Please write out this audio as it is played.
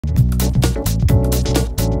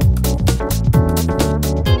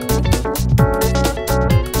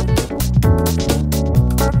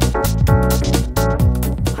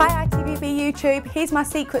YouTube, here's my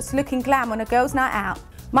secrets to looking glam on a girls' night out.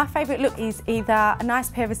 My favourite look is either a nice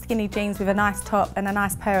pair of skinny jeans with a nice top and a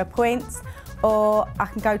nice pair of points, or I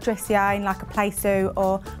can go dressier in like a play suit,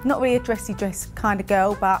 or I'm not really a dressy dress kind of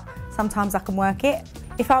girl, but sometimes I can work it.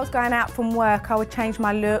 If I was going out from work, I would change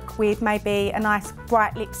my look with maybe a nice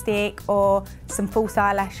bright lipstick or some false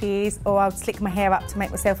eyelashes, or I would slick my hair up to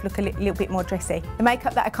make myself look a little bit more dressy. The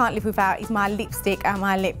makeup that I can't live without is my lipstick and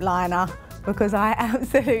my lip liner, because I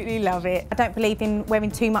absolutely love it. I don't believe in wearing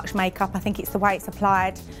too much makeup. I think it's the way it's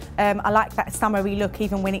applied. I like that summery look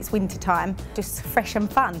even when it's winter time, just fresh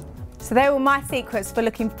and fun. So they're all my secrets for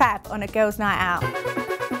looking fab on a girls' night out.